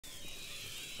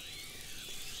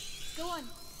Go on,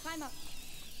 climb up.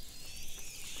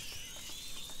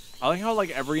 I like how, like,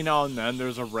 every now and then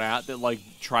there's a rat that, like,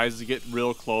 tries to get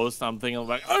real close. I'm thinking,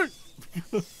 like, oh!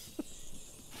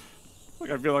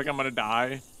 Like, I feel like I'm gonna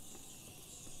die.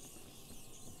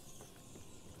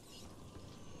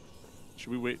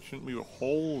 Should we wait? Shouldn't we?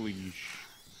 Holy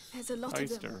There's a lot of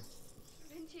them. Heister.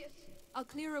 I'll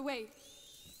clear a way.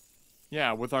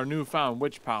 Yeah, with our newfound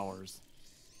witch powers.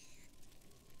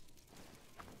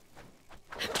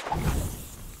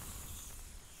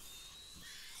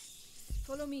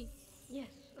 Follow me. Yes,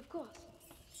 of course.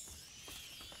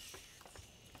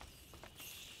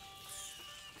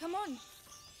 Come on.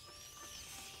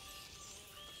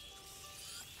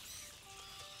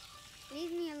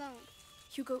 Leave me alone.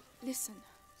 Hugo, listen.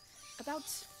 About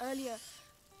earlier,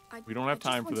 We don't have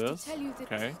time for this. To tell you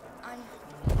that Okay.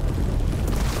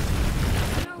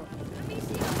 No,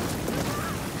 Amicia!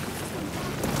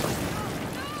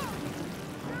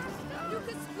 No!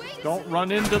 Lucas, wait! Don't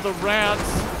run into the rats.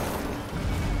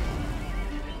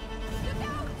 Look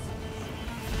out!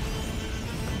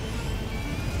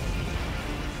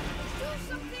 Do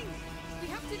something! We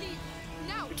have to leave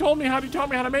now. You told me how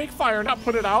to make fire, not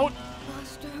put it out.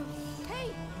 Master.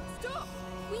 Hey, stop!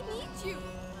 We need you.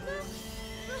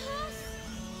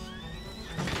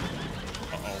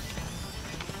 Uh-oh.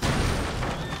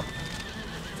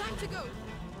 Time to go.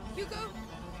 Hugo,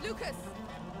 Lucas.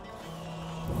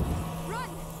 Run!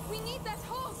 We need that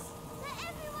horse. They're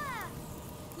everywhere!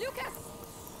 Lucas!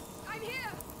 I'm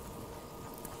here!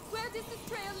 Where does this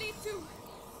trail lead to?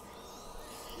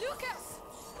 Lucas!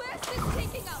 Where's this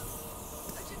taking us?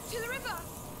 To the river!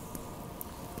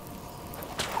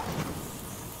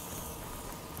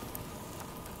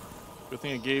 Good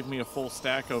thing it gave me a full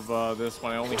stack of this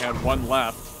when I only had one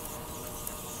left.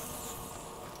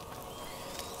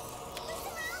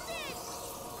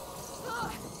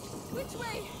 Which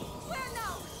way? Where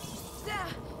now? There!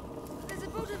 There's a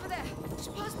boat over there. It's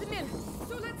past the mill.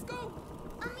 So let's go!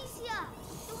 Amicia!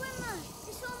 The windmill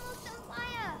is almost on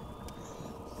fire!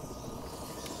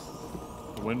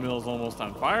 The windmill's almost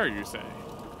on fire, you say?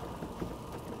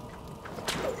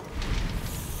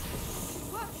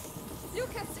 What?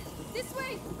 Lucas! This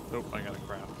way! Nope, I gotta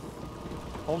craft.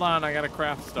 Hold on, I gotta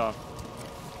craft stuff.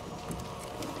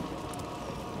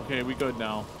 Okay, we good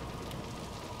now.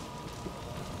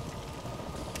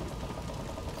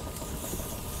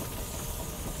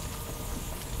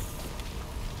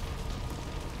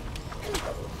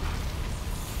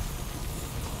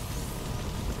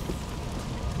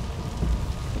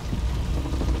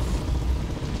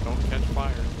 Don't catch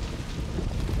fire.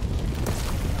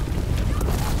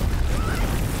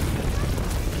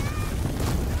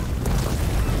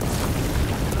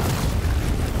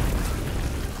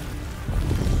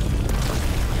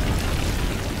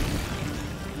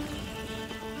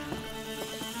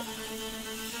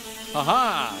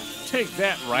 Haha! Take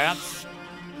that, rats!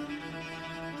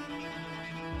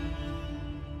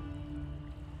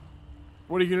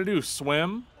 What are you gonna do,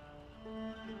 swim?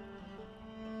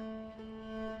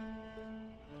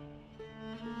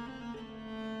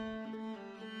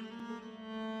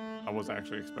 I was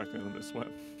actually expecting them to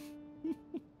swim.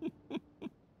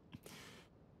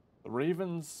 The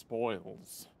Raven's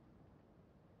spoils.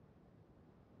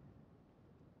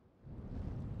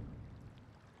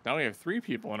 Now we have 3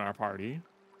 people in our party.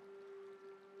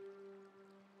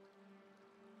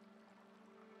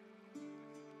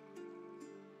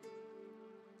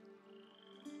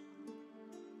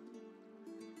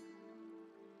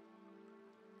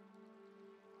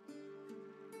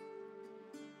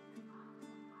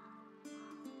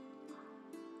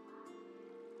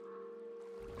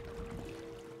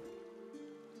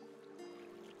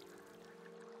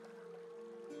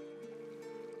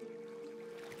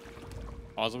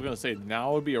 I was going to say,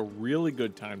 now would be a really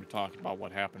good time to talk about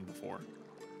what happened before.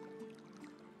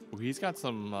 Ooh, he's got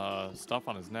some stuff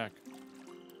on his neck.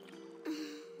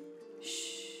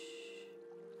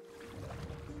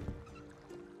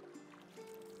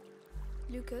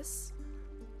 Lucas?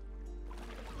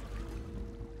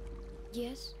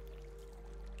 Yes?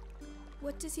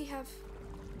 What does he have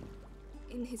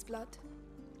in his blood?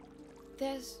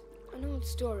 There's an old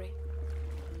story.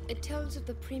 It tells of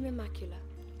the Prima Macula.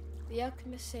 The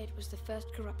alchemist said it was the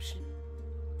first corruption,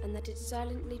 and that it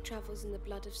silently travels in the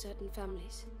blood of certain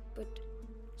families. But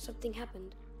something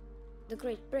happened. The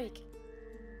Great Break,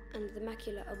 and the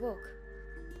macula awoke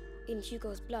in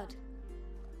Hugo's blood.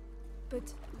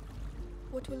 But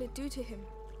what will it do to him?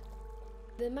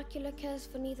 The macula cares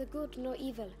for neither good nor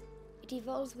evil. It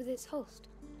evolves with its host.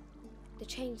 To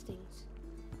change things.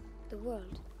 The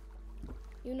world.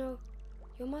 You know,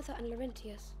 your mother and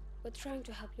Laurentius, We're trying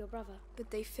to help your brother.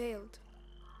 But they failed.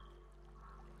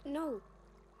 No.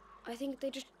 I think they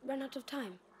just ran out of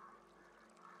time.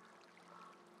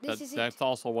 This is it. That's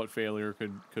also what failure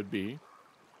could be.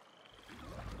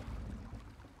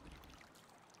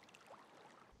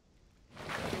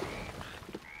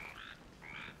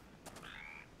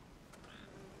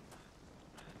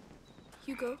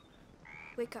 Hugo,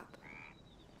 wake up.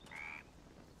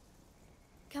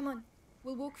 Come on,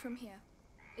 we'll walk from here.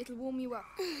 It'll warm you up.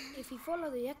 If we follow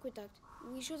the aqueduct,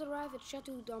 we should arrive at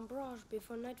Chateau d'Ambrage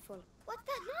before nightfall. What's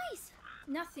that noise?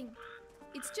 Nothing.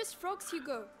 It's just frogs,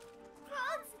 Hugo.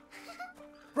 Frogs?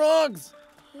 Frogs!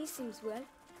 He seems well.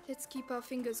 Let's keep our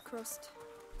fingers crossed.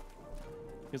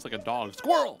 He's like a dog.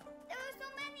 Squirrel! There are so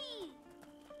many.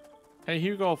 Hey,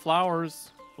 Hugo,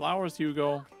 flowers. Flowers,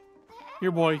 Hugo.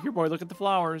 Here, boy, look at the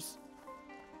flowers.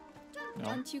 No.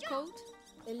 Aren't you cold?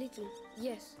 A little,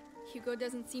 yes. Hugo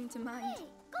doesn't seem to mind. Hey,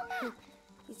 come back.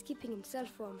 He's keeping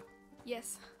himself warm.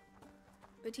 Yes,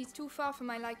 but he's too far for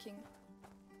my liking.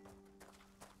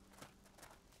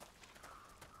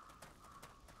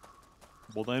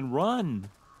 Well, then run.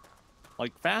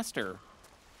 Like, faster.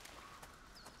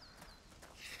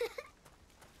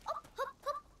 Hop, hop,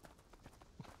 hop.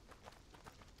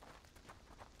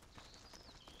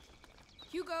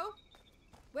 Hugo,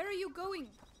 where are you going?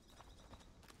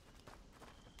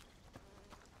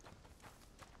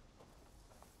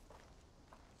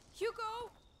 Hugo!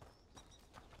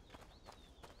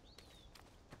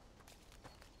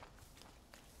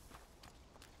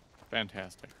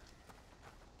 Fantastic.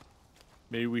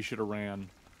 Maybe we should have ran.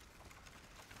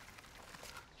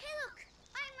 Hey, look.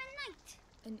 I'm a knight.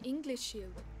 An English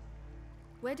shield.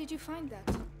 Where did you find that?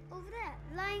 Over there,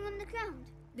 lying on the ground.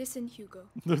 Listen, Hugo.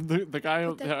 The guy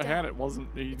Put that that had down. it wasn't.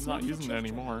 He's It's not not for using it children.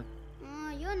 anymore.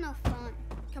 Oh, you're no fun.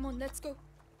 Come on, let's go.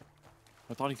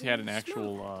 I thought he had an Smell.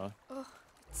 actual. Oh,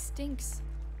 it stinks.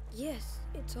 Yes,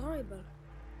 it's horrible.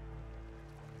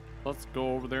 Let's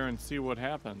go over there and see what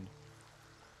happened.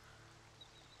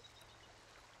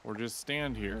 Or just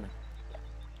stand here.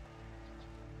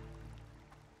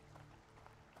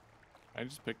 I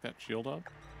just picked that shield up.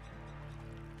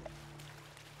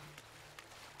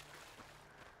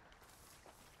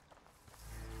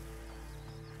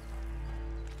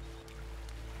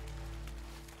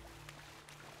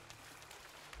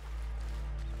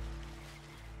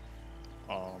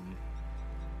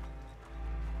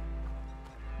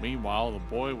 Meanwhile, the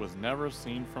boy was never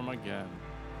seen from again.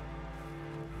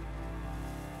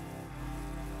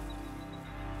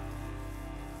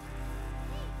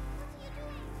 Hey, what are you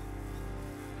doing?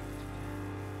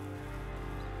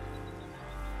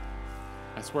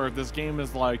 I swear, if this game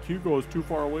is like, Hugo's too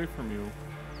far away from you.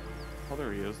 Oh,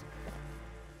 there he is.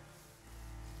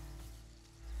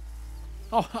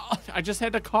 Oh, I just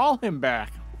had to call him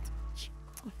back.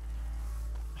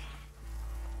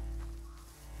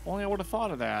 Only I would have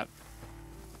thought of that.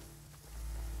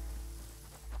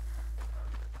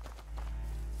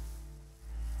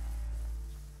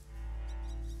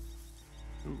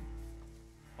 Ooh.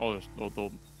 Oh,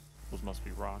 those must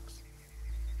be rocks.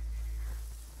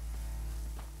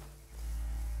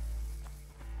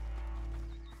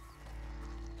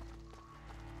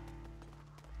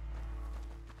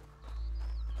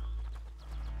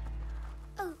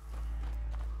 Oh,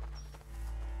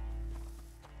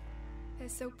 They're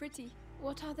so pretty.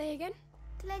 What are they again?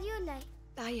 gladioli.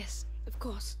 Ah, yes, of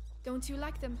course. Don't you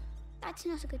like them? That's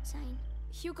not a good sign.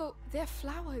 Hugo, they're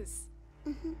flowers.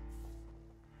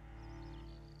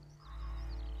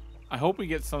 I hope we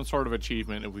get some sort of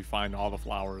achievement if we find all the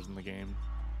flowers in the game.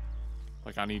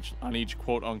 Like on each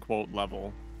quote unquote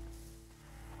level.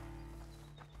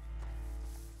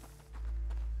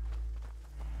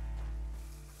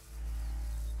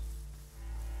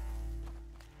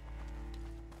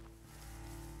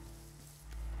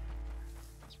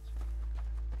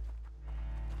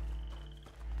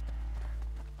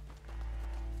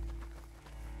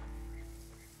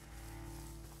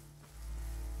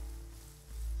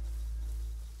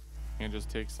 And just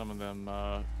take some of them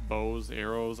bows,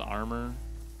 arrows, armor.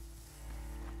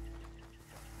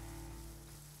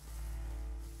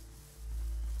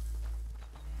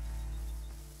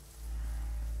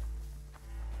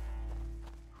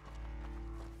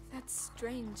 That's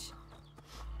strange.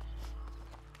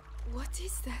 What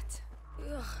is that?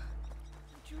 Ugh,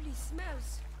 it really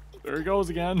smells. There he goes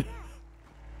again.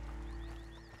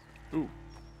 Ooh.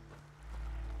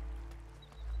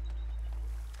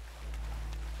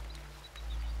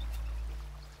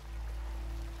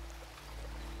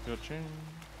 Cha-ching.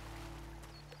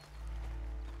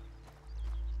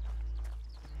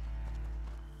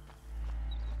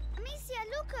 Amicia,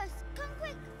 Lucas, come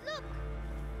quick, look.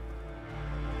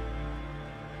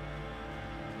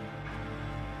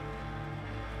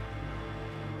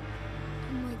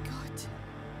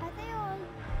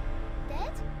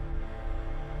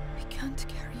 can't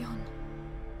carry on.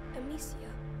 Amicia,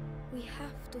 we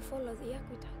have to follow the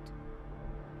aqueduct.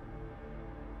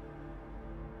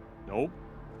 Nope.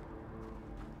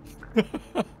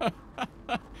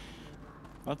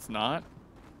 Let's not.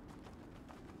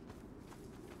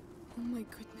 Oh my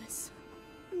goodness.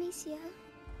 Amicia,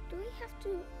 do we have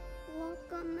to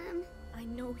walk on them? I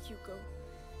know, Hugo,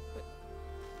 but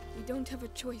we don't have a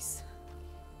choice.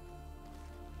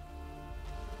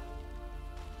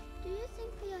 Do you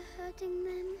think we are hurting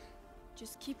them?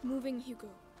 Just keep moving, Hugo.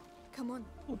 Come on.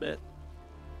 A little bit.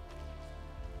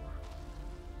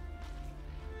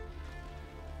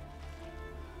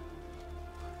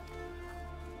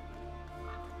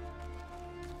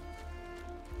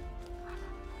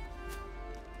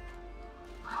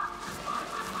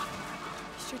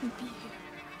 We shouldn't be here.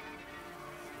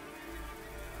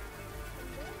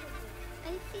 I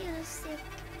feel sick.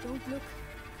 Don't look.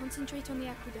 Concentrate on the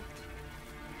aqueduct.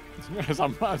 As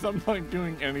I'm not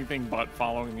doing anything but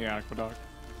following the aqueduct.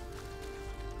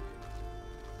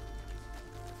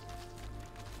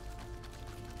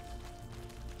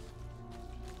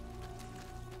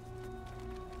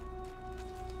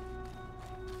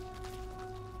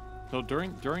 So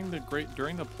during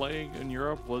the plague in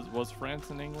Europe, was France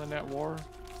and England at war?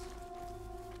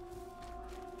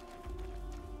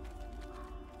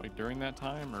 Like during that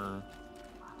time, or?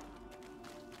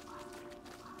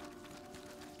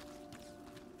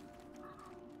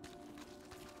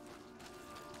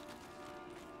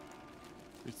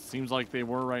 It seems like they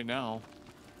were right now.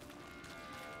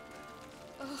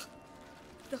 Ugh.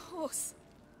 The horse.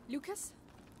 Lucas?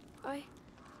 I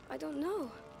don't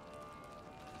know.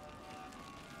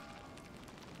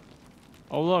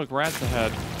 Oh look, rats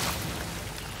ahead.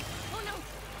 Oh no!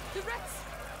 The rats!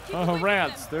 Keep Oh, away from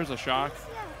rats! them. There's a shock. Amicia,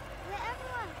 they're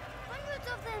everywhere. Hundreds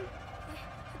of them. I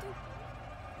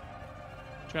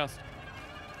don't... Chest.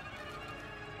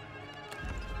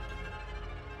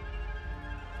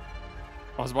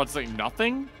 I was about to say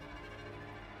nothing.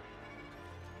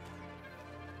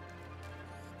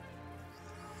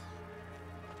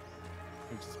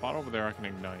 There's a spot over there I can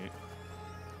ignite.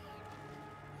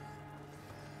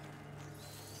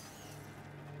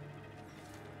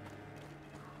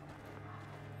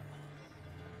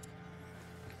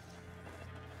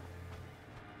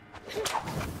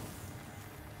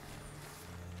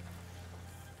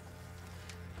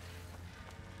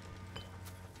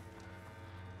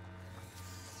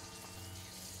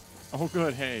 Oh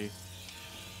good, hey.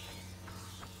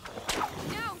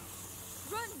 Now!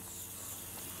 Run!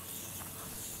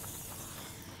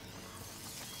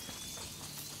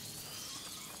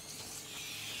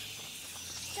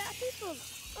 There are people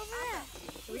over there.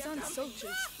 Those aren't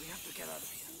soldiers.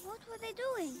 What were they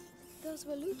doing? Those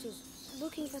were looters,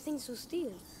 looking for things to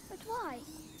steal. But why?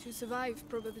 To survive,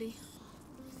 probably.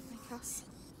 Like us.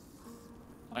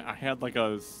 I had like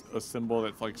a symbol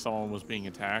that's like someone was being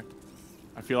attacked.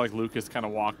 I feel like Lucas kind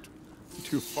of walked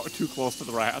too close to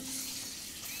the rats.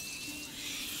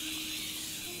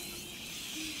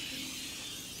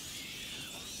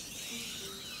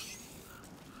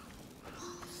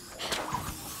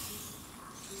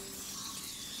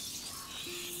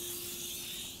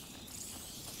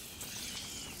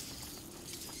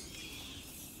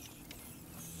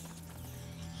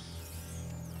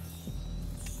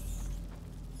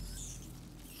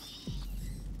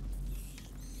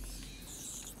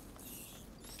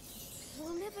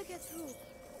 We'll never get through.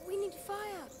 We need fire.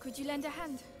 Could you lend a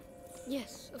hand?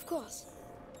 Yes, of course.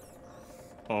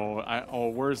 Oh,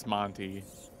 where's Monty?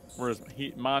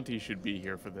 Monty should be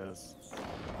here for this.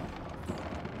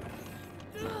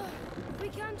 We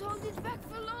can't hold it back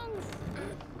for long.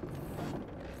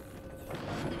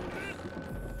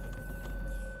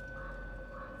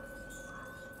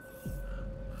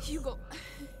 Hugo,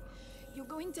 you're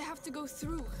going to have to go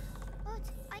through. But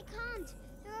I can't.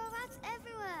 There are rats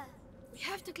everywhere. We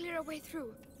have to clear our way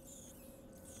through.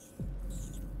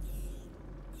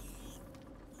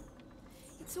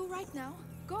 It's all right now.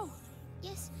 Go.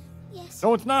 Yes, yes.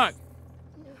 No, it's not.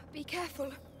 Be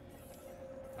careful.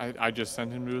 I just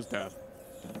sent him to his death.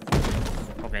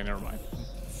 Okay, never mind.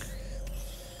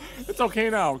 It's okay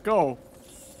now. Go.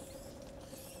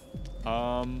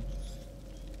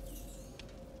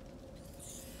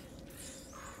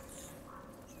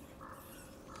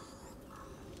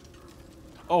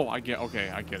 Oh, I get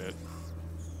it.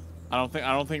 I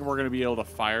don't think we're gonna be able to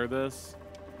fire this.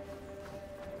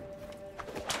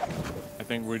 I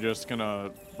think we're just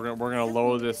gonna we're gonna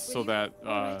lower this so that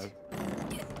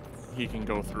he can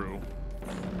go through.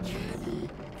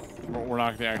 We're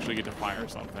not gonna actually get to fire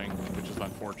something, which is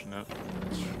unfortunate.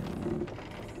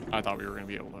 I thought we were gonna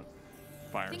be able to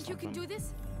fire Think something. you can do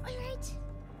this? All right.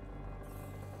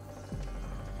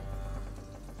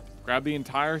 Grab the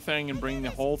entire thing and bring the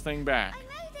whole thing back. I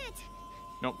made it.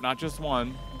 Nope, not just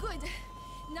one. Good.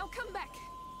 Now come back.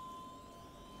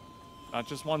 Not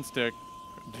just one stick.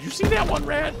 Did you see that one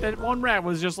rat? That one rat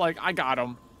was just like, I got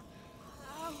him.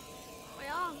 Ow. My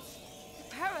arms.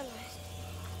 They're paralyzed.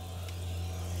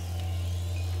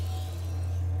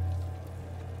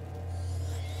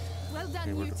 Well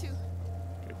done, Okay, you two.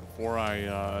 Okay, before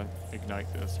I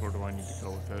ignite this, where do I need to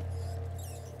go with it?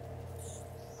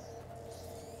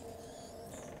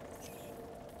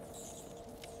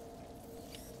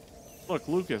 Look,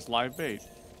 Lucas, live bait.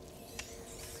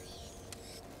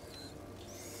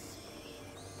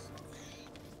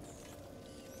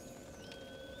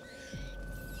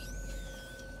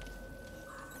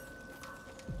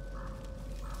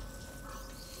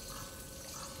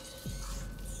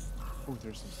 Oh,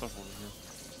 there's some stuff over here.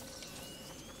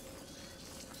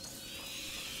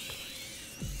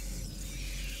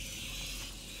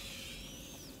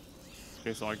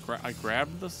 Okay, so I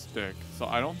grabbed the stick, so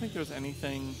I don't think there's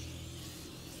anything.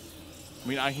 I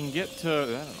mean, I can get to...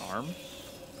 Is that an arm?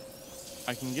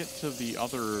 I can get to the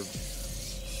other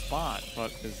spot,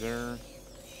 but is there...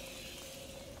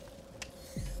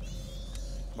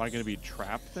 Am I going to be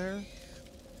trapped there?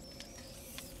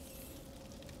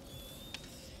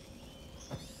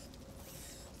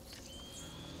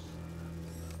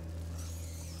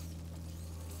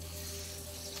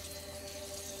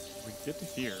 We get to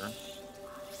here.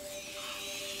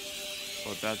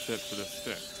 But that's it for the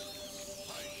stick.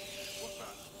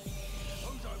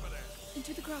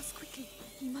 Into the grass quickly.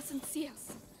 He mustn't see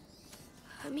us.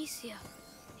 Amicia,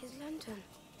 his lantern.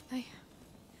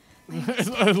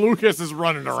 Lucas is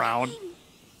running around.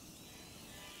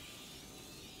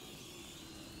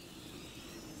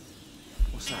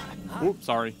 What's that? Huh? Oops,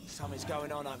 sorry. Something's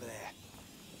going on over there.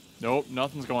 Nope,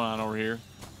 nothing's going on over here.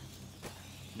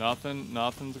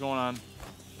 Nothing's going on.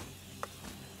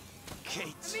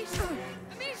 Kate. Amicia!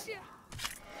 Amicia!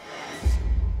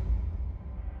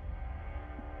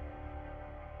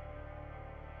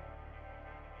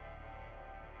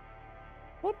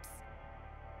 Whoops.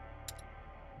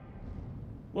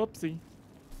 Whoopsie.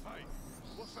 Hey,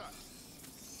 what's that?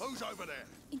 Who's over there?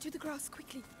 Into the grass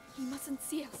quickly. He mustn't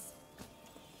see us.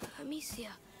 Amicia,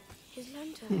 his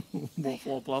lantern.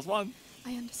 Four plus one.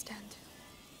 I understand.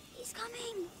 He's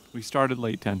coming. We started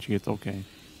late, Tenchi. It's okay.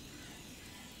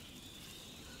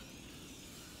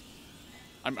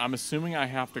 I'm assuming I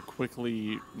have to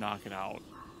quickly knock it out.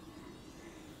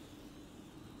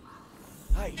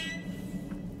 Hey.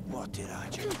 What did I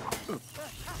do?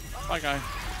 Bye, guy.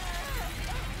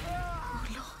 Oh,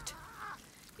 Lord.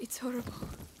 It's horrible.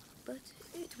 But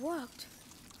it worked.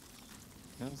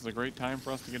 Yeah, this is a great time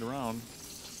for us to get around.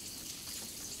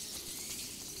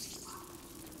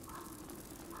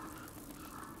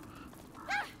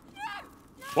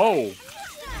 Whoa!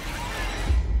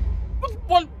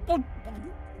 What?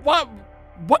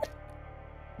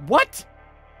 What?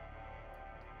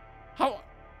 How?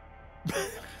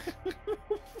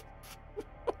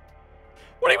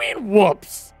 What do you mean,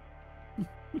 whoops?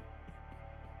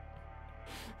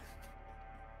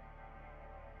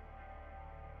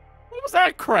 What was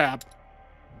that crap?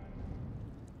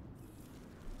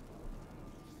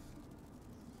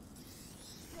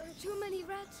 There are too many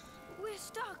rats. We're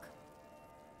stuck.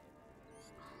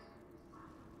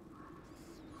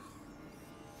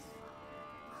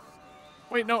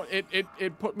 Wait, no, it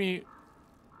put me...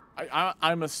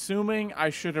 I'm assuming I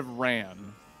should have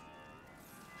ran.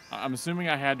 I'm assuming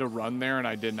I had to run there, and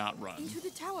I did not run. Into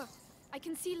the tower. I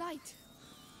can see light.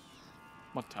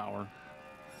 What tower?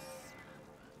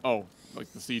 Oh, like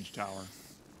the siege tower.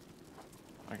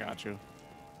 I got you.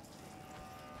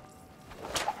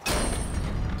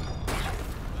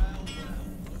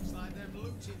 Looks like them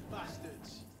looting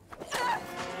bastards.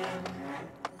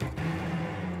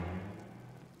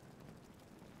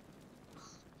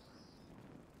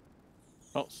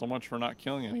 Oh, so much for not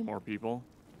killing any more people.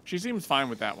 She seems fine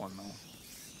with that one, though.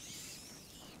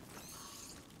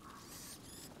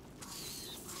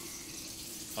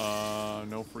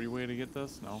 No free way to get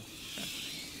this? No? Okay.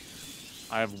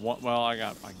 I have one. Well, I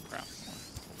can craft more.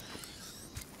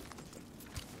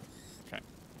 Okay.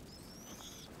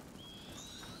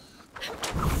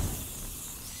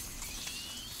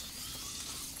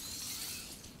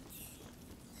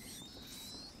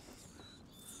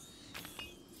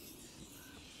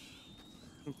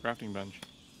 Ooh, crafting bench.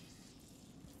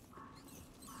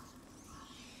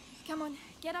 Come on,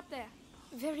 get up there.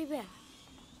 Very well.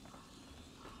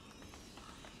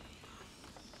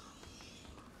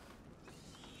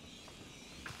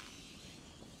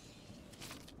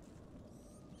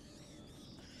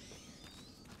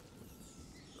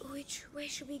 Which way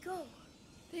should we go?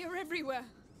 They are everywhere.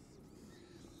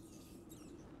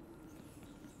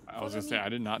 I was gonna say, I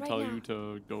did not tell you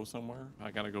to go somewhere. I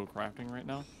gotta go crafting right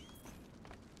now.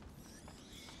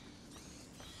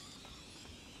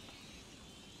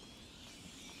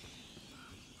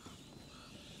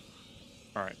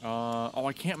 Alright, oh,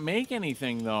 I can't make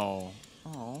anything, though.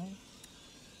 Oh.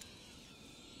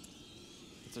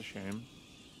 It's a shame.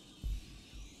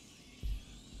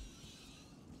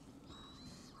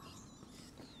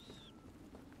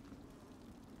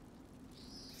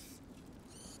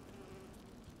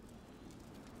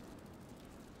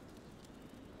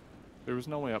 There was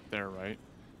no way up there, right?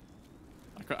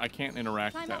 I can't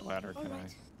interact with that ladder, can I?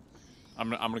 I'm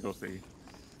gonna go see.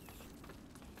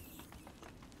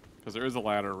 Because there is a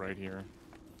ladder right here.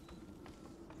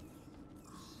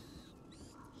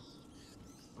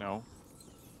 No?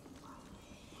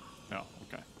 No,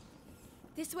 okay.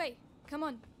 This way. Come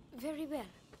on. Very well.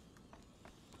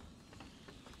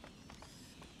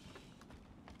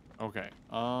 Okay,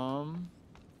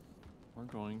 we're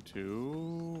going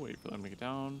to wait for them to get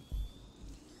down.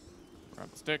 Grab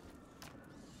the stick.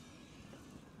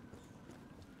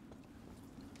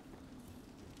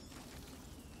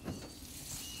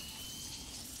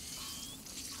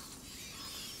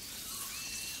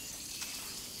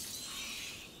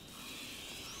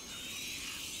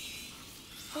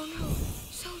 Oh no,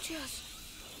 soldiers!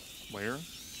 Where?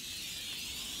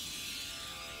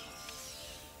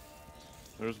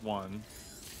 There's one.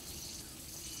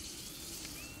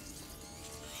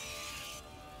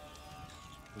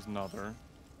 There's another.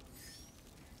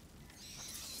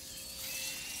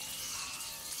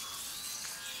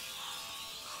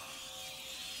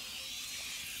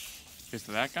 Okay,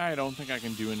 so that guy, I don't think I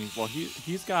can do any. Well,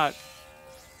 he's got.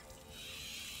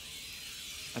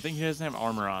 I think he doesn't have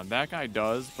armor on. That guy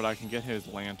does, but I can get his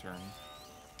lantern.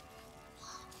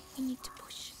 We need to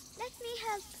push. Let me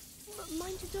help. But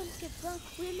mind you don't get burnt.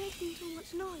 We're making too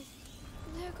much noise.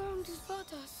 They're going to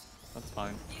spot us. That's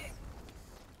fine.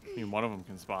 I mean, one of them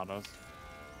can spot us.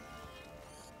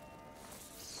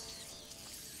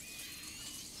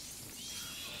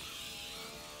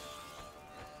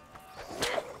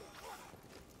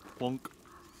 Plunk.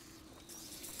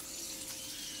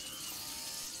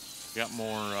 Got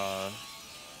more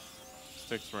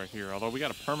sticks right here. Although we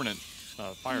got a permanent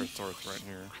fire source right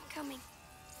here. I'm coming.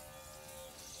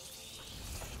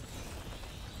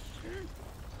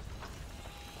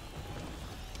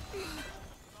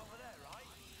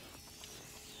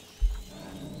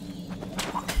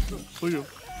 Cleo.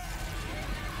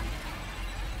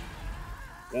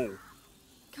 Whoa.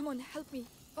 Come on, help me.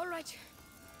 All right.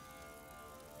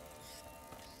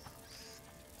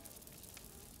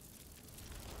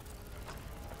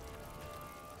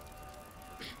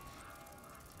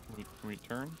 Can we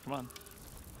turn? Come on.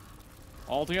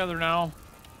 All together now.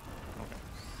 Okay.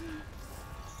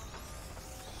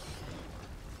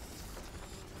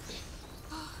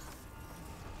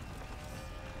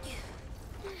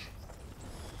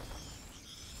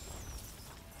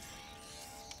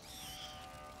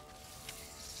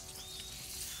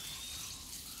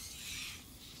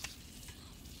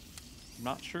 I'm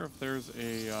not sure if there's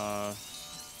a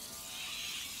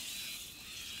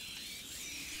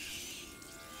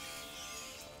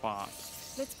spot.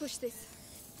 Let's push this.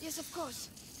 Yes, of course.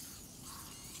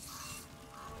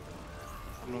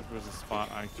 I don't know if there's a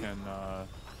spot I can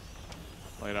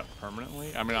light up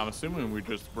permanently. I mean, I'm assuming we're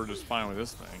just fine with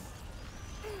this thing.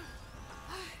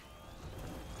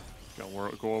 Go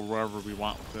wherever we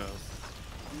want with this.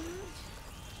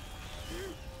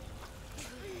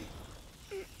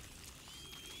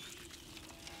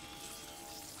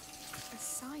 A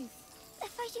scythe. They're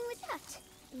fighting with that.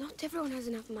 Not everyone has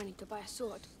enough money to buy a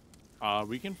sword.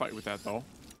 We can fight with that, though.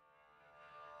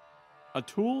 A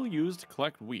tool used to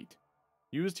collect wheat.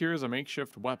 Used here as a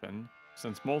makeshift weapon,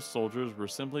 since most soldiers were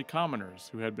simply commoners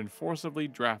who had been forcibly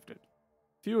drafted.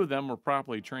 Few of them were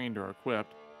properly trained or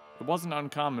equipped. It wasn't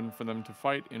uncommon for them to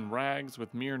fight in rags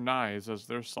with mere knives as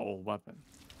their sole weapon.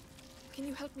 Can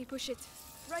you help me push it?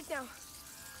 Right now.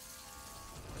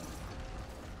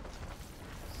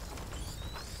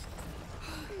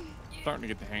 Starting to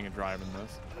get the hang of driving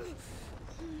this.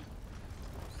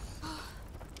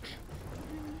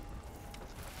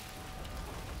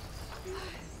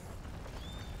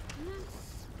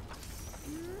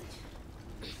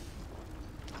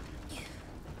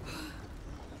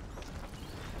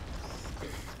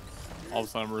 All of a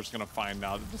sudden, we're just gonna find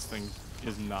out that this thing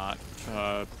is not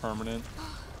permanent.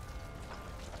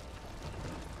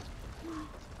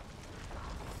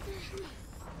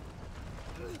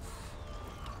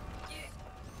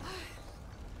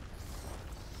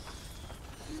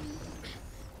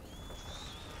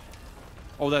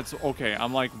 Oh, that's okay.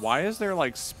 I'm like, why is there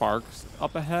like sparks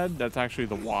up ahead? That's actually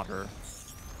the water.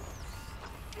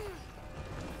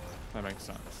 That makes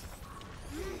sense.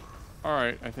 All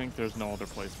right, I think there's no other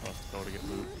place for us to go to get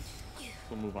loot.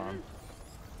 We'll move on.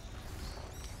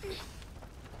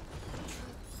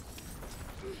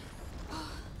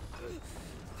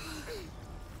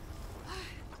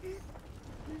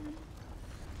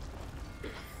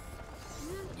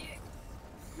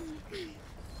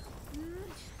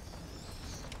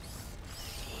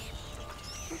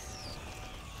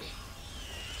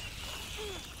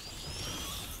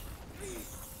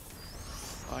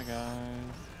 Bye, guys.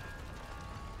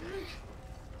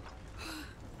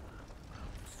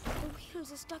 The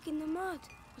wheels are stuck in the mud.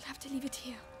 We'll have to leave it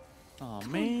here. Oh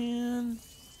man.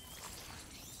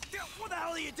 What the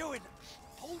hell are you doing?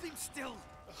 Hold him still.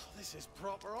 Ugh, this is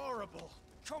proper horrible.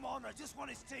 Come on, I just want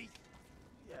his teeth.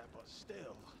 Yeah, but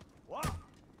still. What?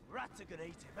 Rats are gonna eat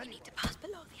him We anyway. need to pass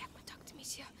below the aqueduct,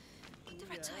 monsieur. But the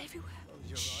rats are everywhere. Oh,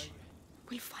 you're right.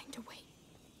 We'll find a way.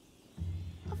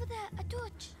 Over there, a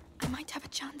torch. I might have a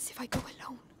chance if I go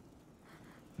alone.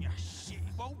 Yeah, shit,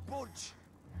 he won't budge.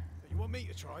 You want me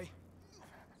to try?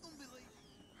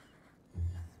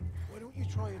 Why don't you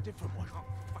try a different one?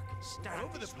 Fucking stand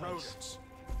Over the these place. rodents.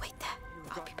 Wait there.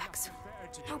 I'll be back soon.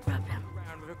 Better to No do problem. than run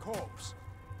around with a corpse.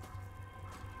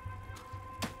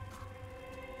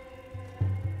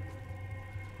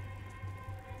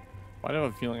 I have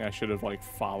a feeling I should have like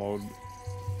followed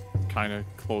kind of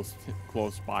close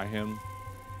by him.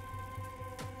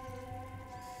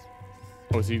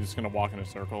 Oh, is he just gonna walk in a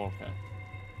circle? Okay.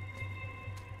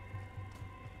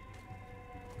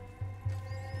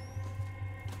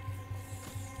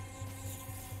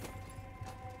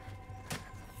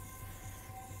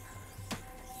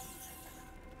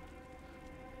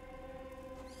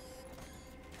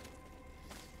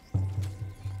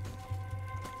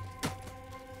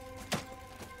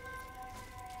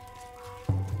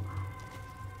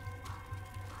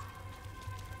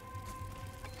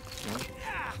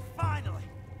 Yeah, finally.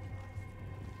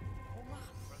 Hold on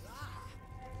for that.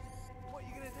 What are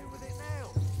you gonna do with it now?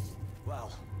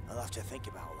 Well, I'll have to think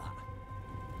about that.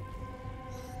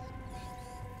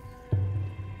 The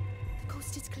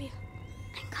coast is clear.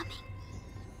 I'm coming.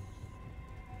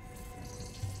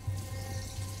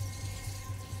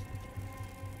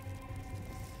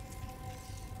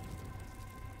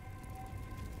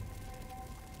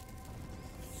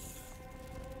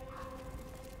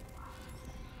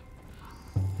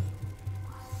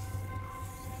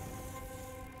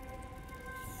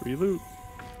 Free loot.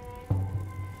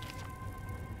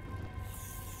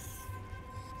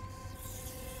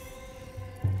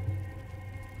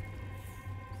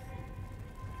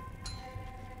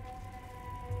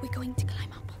 We're going to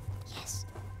climb up. Yes.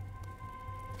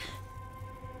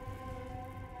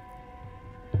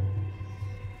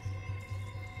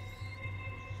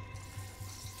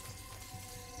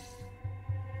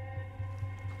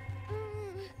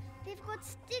 They've got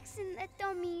sticks in their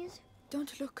dummies.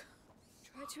 Don't look.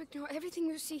 Try to ignore everything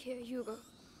you see here, Hugo.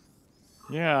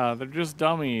 Yeah, they're just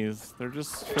dummies. They're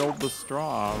just filled with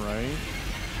straw, right?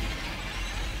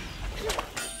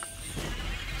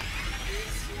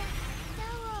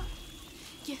 Stella.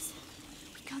 Yes,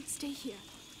 we can't stay here.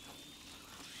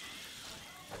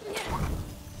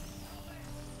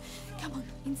 Come on,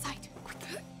 inside. Quick.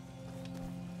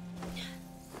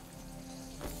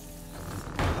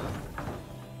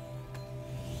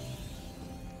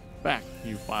 Back,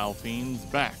 you vile fiends,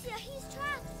 back. Yeah, he's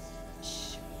trapped.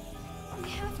 Shh. We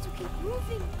have to keep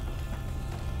moving.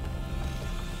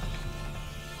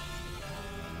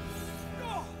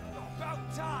 Oh,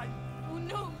 about time. Oh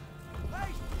no.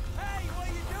 Hey, hey, what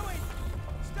are you doing?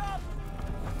 Stop.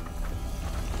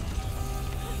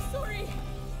 I'm sorry.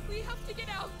 We have to get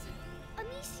out.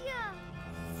 Amicia.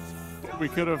 We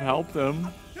could have helped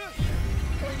them. Come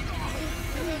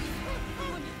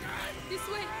on. This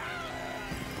way.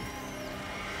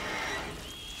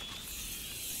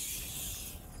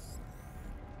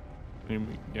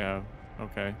 Yeah,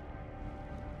 okay.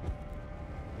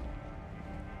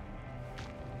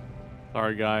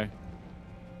 Sorry, guy.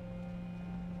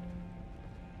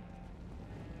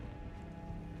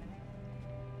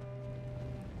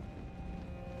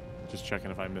 Just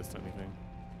checking if I missed anything.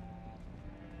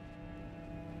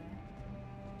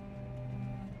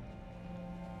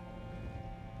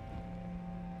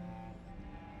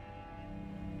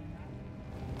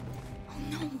 Oh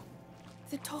no.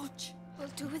 The torch. We'll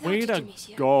do without Way it, to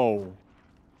Amicia. go.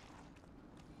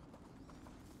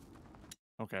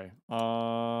 Okay.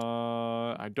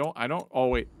 I don't, oh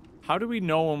wait. How do we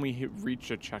know when we reach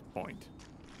a checkpoint?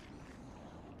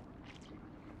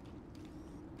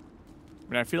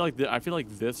 I mean, I feel like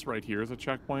this right here is a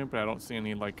checkpoint, but I don't see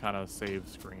any like kind of save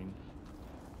screen.